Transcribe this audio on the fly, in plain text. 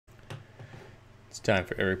It's time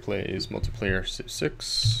for Eric Plays Multiplayer Civ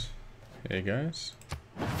 6. Hey guys.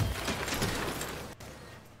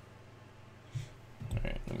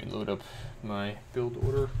 Alright, let me load up my build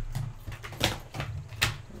order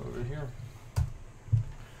over here.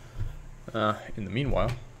 In the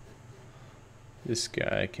meanwhile, this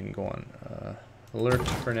guy can go on alert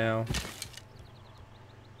for now.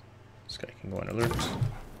 This guy can go on alert.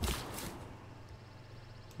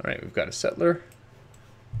 Alright, we've got a settler.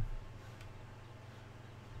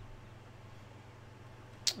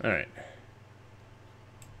 Alright.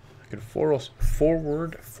 I could forward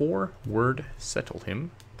settle him.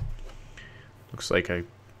 Looks like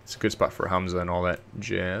it's a good spot for Hamza and all that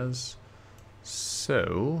jazz.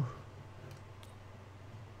 So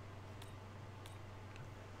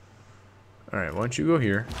alright, why don't you go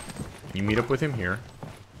here? You meet up with him here.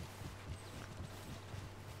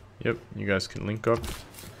 Yep, you guys can link up.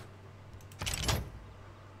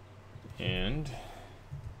 And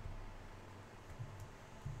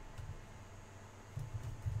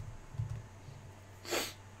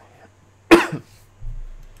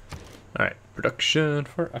alright, production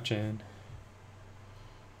for Achan.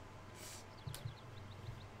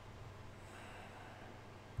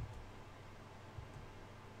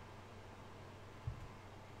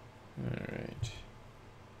 Alright.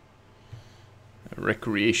 A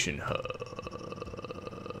recreation hub.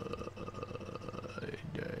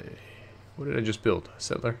 What did I just build? A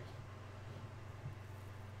settler?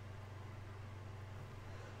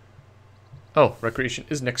 Oh, recreation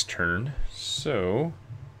is next turn, so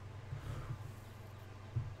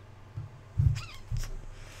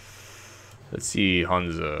let's see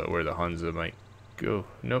Hansa, where the Hansa might go.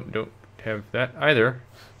 Nope, don't have that either.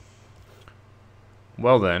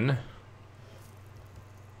 Well then,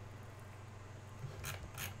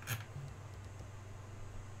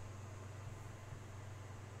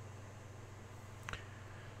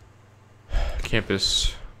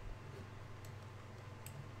 campus.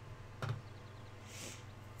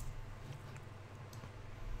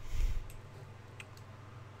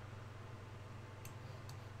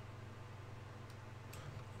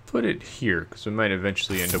 Put it here, because we might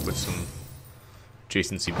eventually end up with some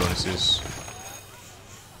adjacency bonuses.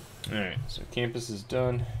 Alright, so campus is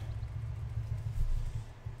done.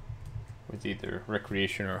 With either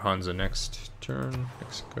recreation or Hansa next turn.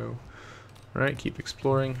 Mexico. Alright, keep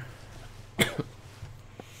exploring.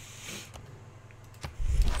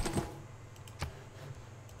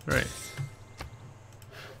 Alright.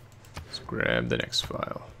 Let's grab the next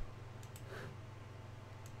file.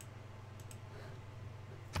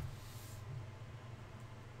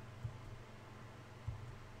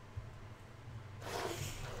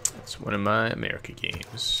 It's one of my America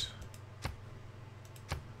games.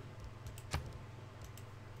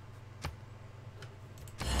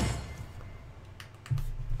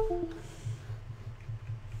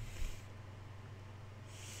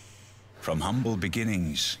 From humble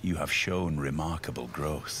beginnings, you have shown remarkable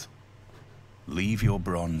growth. Leave your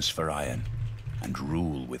bronze for iron, and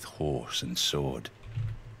rule with horse and sword.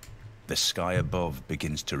 The sky above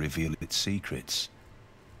begins to reveal its secrets,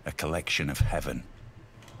 a collection of heaven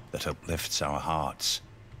that uplifts our hearts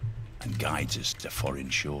and guides us to foreign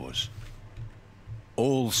shores.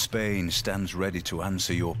 All Spain stands ready to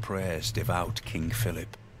answer your prayers, devout King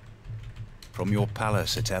Philip. From your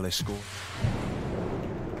palace at Eliscourt.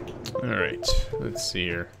 Alright, let's see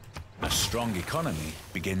here. A strong economy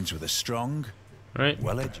begins with a strong,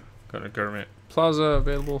 well-educated. Got a government plaza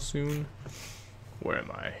available soon. Where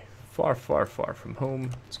am I? Far, far, far from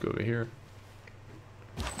home. Let's go over here.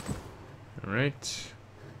 Alright.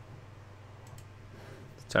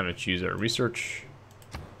 It's time to choose our research.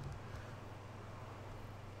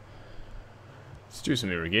 Let's do some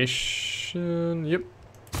irrigation. Yep.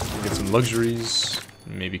 Get some luxuries.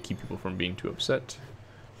 Maybe keep people from being too upset.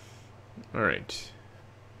 Alright.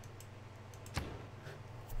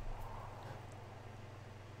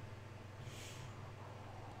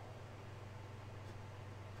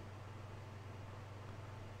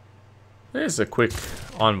 There's a quick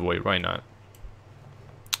envoy, why not?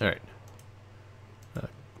 Alright.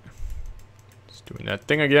 Just doing that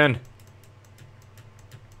thing again.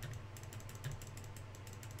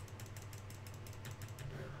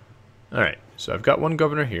 Alright, so I've got one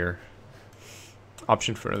governor here.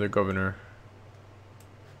 Option for another governor.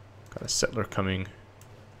 Got a settler coming.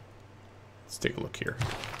 Let's take a look here.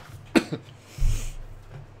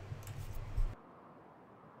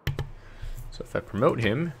 So if I promote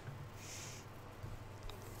him,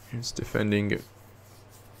 it's defending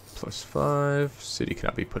 +5. City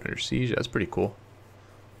cannot be put under siege. That's pretty cool.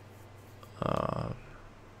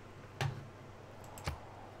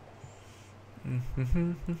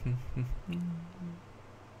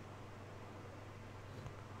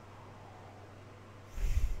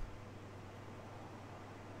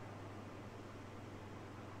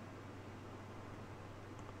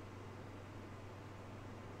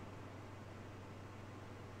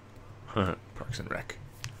 Parks and Rec.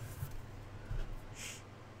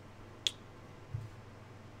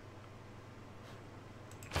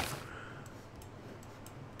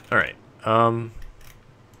 All right. I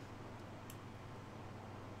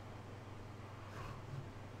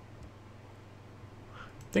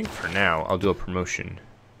think for now I'll do a promotion.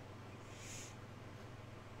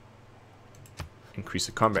 Increase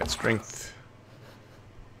the combat strength.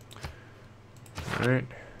 All right,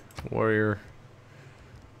 warrior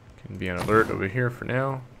can be on alert over here for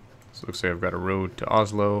now. So it looks like I've got a road to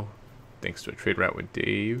Oslo, thanks to a trade route with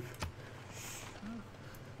Dave.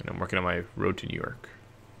 And I'm working on my road to New York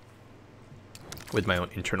with my own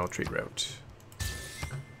internal trade route.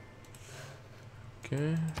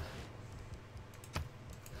 Okay.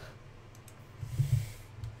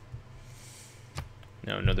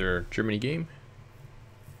 Now another Germany game.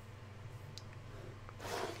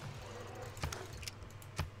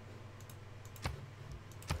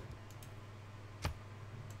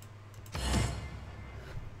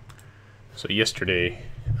 So yesterday,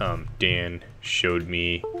 Dan showed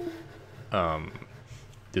me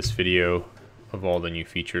this video of all the new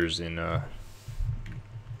features in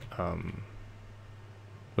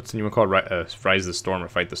what's the new one called? Rise the Storm or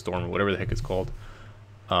Fight the Storm or whatever the heck it's called.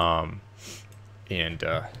 It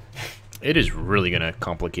is really gonna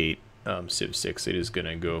complicate Civ 6. It is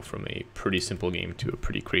gonna go from a pretty simple game to a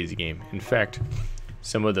pretty crazy game. In fact,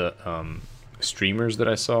 some of the streamers that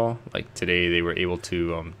I saw, like today, they were able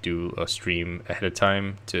to do a stream ahead of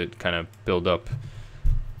time to kind of build up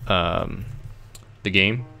the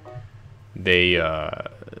game. They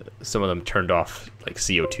some of them turned off like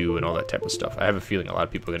CO2 and all that type of stuff. I have a feeling a lot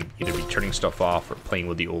of people are going to either be turning stuff off or playing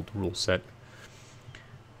with the old rule set.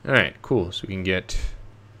 Alright, cool. So we can get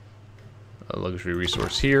a luxury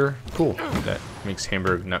resource here. Cool. That makes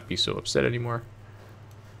Hamburg not be so upset anymore.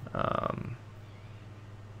 Alright,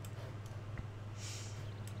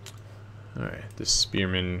 this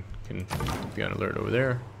spearman can be on alert over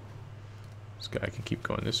there. This guy can keep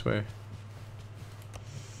going this way.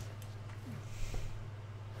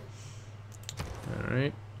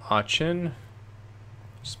 Alright, Aachen.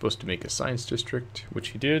 Supposed to make a science district, which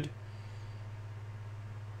he did.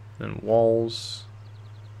 Then walls.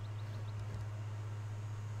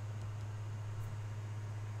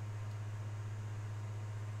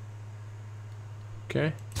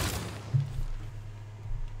 Okay.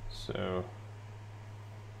 So,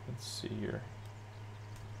 let's see here.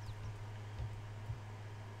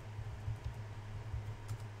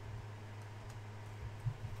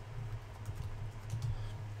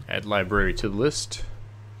 Add library to the list.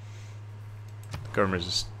 The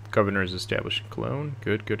governor is established in Cologne.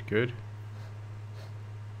 Good, good, good.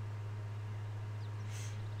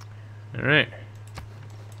 All right.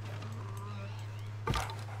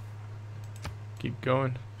 Keep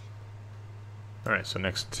going. All right, so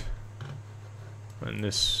next, when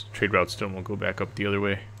this trade route's done, we'll go back up the other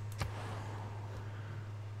way.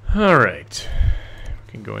 All right,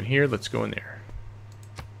 we can go in here. Let's go in there.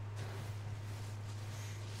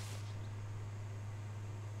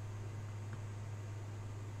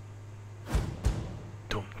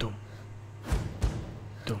 Dum dum,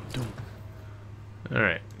 dum dum. All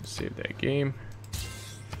right, save that game.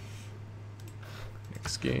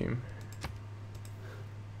 Next game.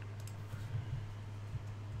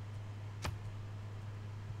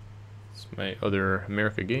 My other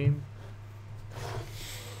America game.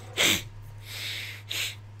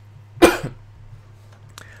 I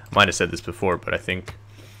might have said this before, but I think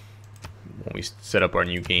when we set up our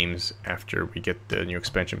new games after we get the new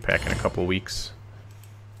expansion pack in a couple of weeks,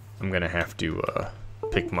 I'm gonna have to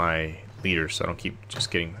pick my leaders so I don't keep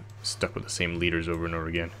just getting stuck with the same leaders over and over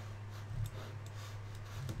again.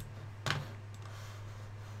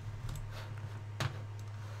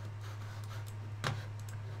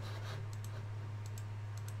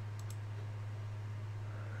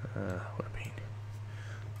 What a pain.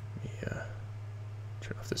 Let me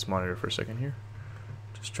turn off this monitor for a second here.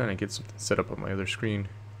 Just trying to get something set up on my other screen.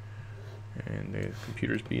 And the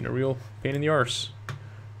computer's being a real pain in the arse.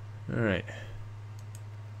 Alright.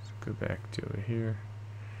 Let's go back to over here.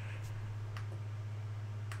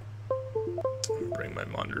 Bring my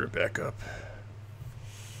monitor back up.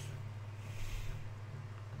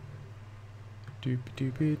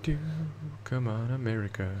 Doopy-doopy-doo. Come on,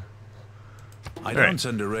 America. I don't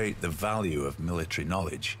underrate the value of military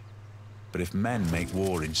knowledge. But if men make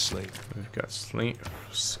war in slavery... We've got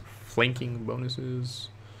flanking bonuses.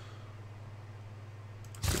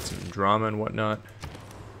 Get some drama and whatnot.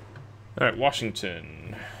 Alright,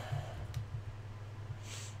 Washington.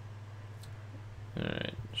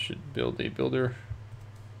 Alright, should build a builder.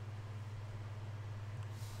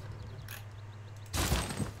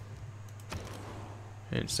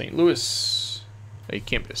 And St. Louis, a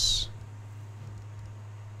campus.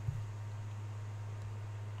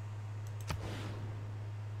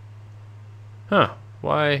 Huh,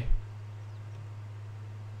 why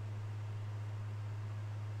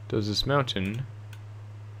does this mountain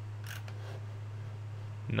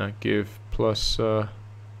not give plus,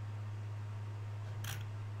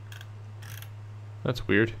 that's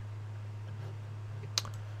weird.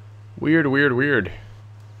 Weird.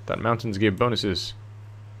 Thought mountains gave bonuses.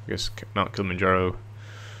 I guess Mount Kilimanjaro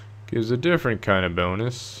gives a different kind of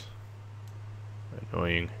bonus.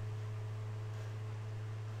 Annoying.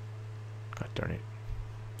 God darn it.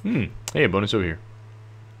 Hey, a bonus over here.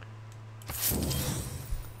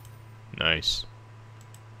 Nice.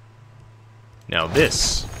 Now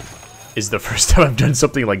this is the first time I've done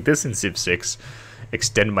something like this in Civ 6.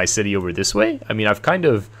 Extend my city over this way? I mean, I've kind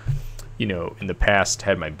of, you know, in the past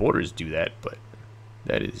had my borders do that, but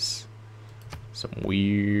that is some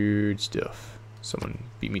weird stuff. Someone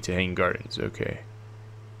beat me to Hanging Gardens. Okay.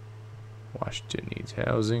 Washington needs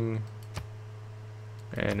housing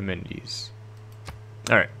and amenities.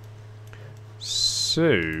 Alright.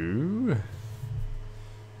 So...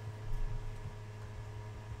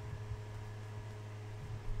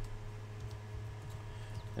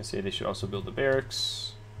 I say they should also build a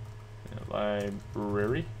barracks and a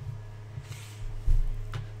library.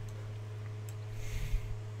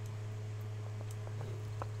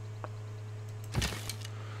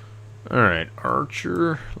 Alright,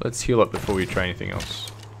 Archer. Let's heal up before we try anything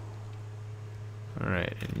else.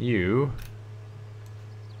 Alright, and you...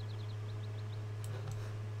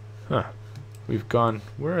 Huh. We've gone...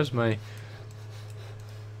 Where is my...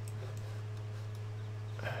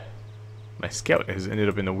 My scout has ended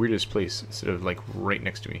up in the weirdest place instead of, like, right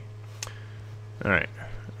next to me. Alright.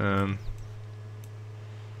 Alright,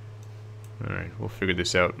 we'll figure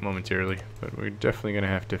this out momentarily. But we're definitely going to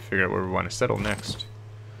have to figure out where we want to settle next.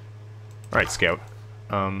 Alright, Scout.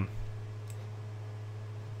 Let's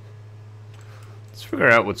figure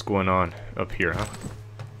out what's going on up here, huh?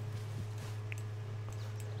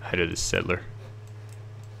 Head of this settler.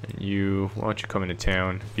 And you, why don't you come into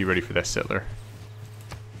town, be ready for that settler.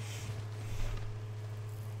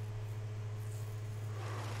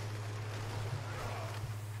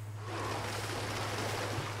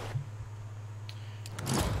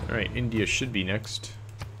 Alright, India should be next.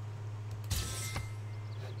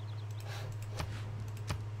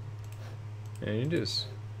 And it is.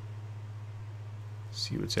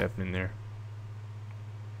 See what's happening there.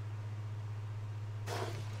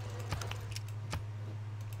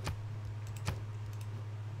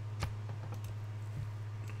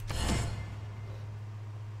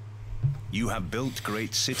 You have built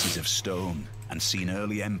great cities of stone and seen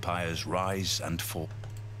early empires rise and fall.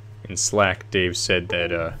 In Slack, Dave said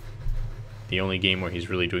that the only game where he's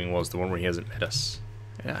really doing well is the one where he hasn't met us.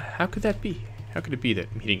 How could that be? How could it be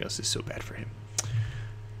that meeting us is so bad for him?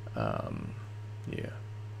 Yeah.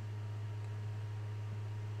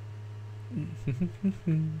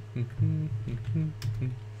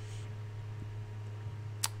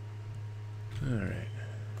 All right.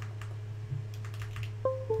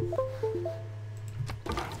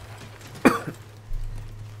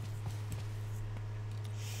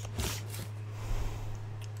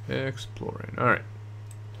 Exploring. All right.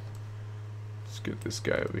 Let's get this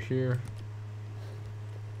guy over here.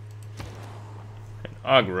 And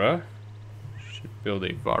Agra should build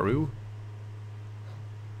a Varu.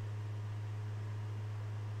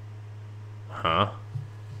 Huh?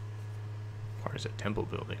 Requires a temple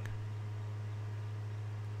building.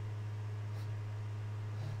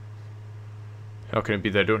 How can it be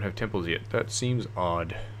that I don't have temples yet? That seems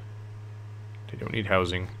odd. They don't need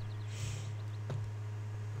housing.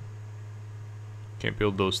 Can't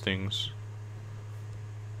build those things.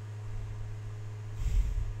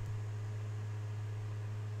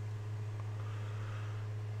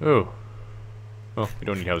 Oh. Oh, we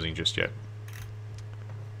don't need housing just yet.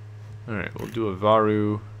 Alright, we'll do a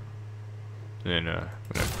Varu. And then I'm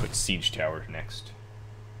going to put siege tower next.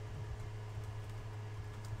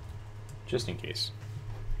 Just in case.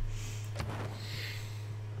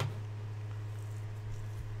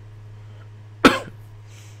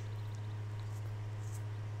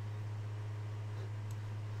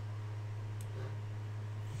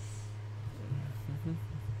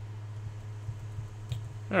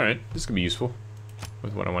 Alright, this could be useful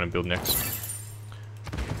with what I want to build next.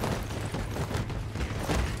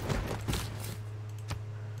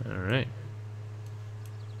 Alright.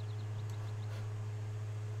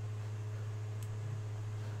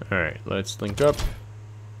 Alright, let's link up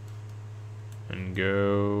and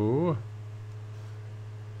go.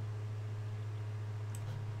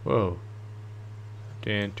 Whoa.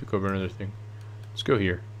 Dan took over another thing. Let's go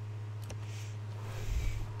here.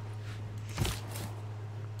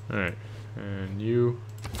 Alright, and you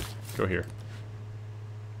go here.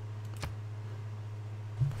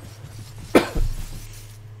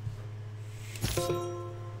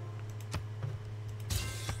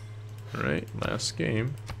 Alright, last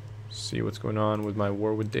game. See what's going on with my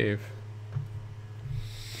war with Dave.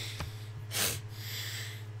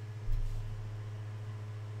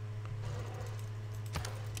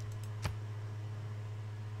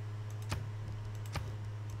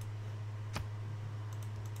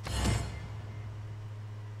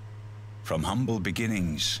 From humble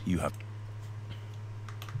beginnings, you have...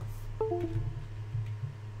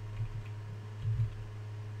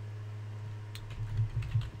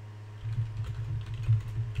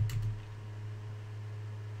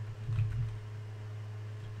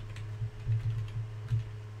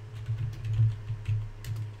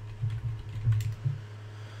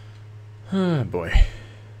 Ah, boy.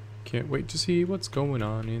 Can't wait to see what's going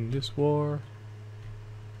on in this war.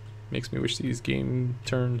 Makes me wish these game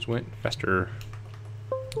turns went faster.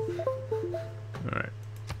 Alright.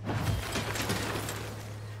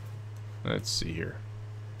 Let's see here.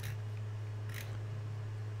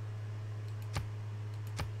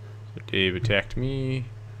 So Dave attacked me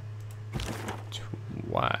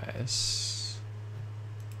twice.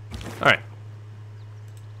 Alright.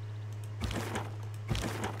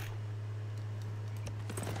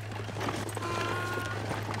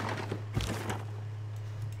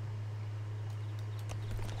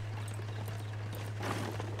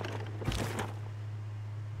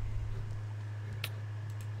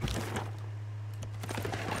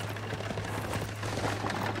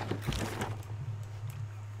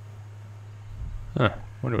 Huh,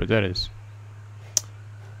 wonder what that is.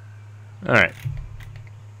 Alright.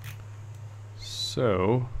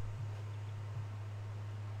 So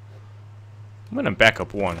I'm gonna back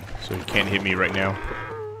up one so he can't hit me right now.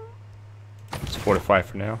 Let's fortify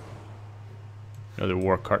for now. Another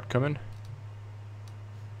war cart coming.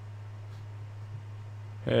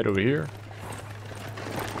 Head over here.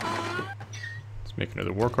 Let's make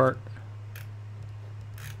another war cart.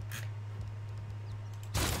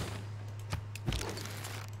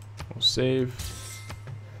 We'll save.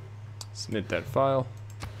 Submit that file.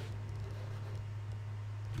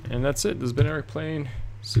 And that's it. This has been Eric playing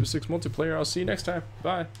Civ 6 Multiplayer. I'll see you next time.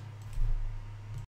 Bye.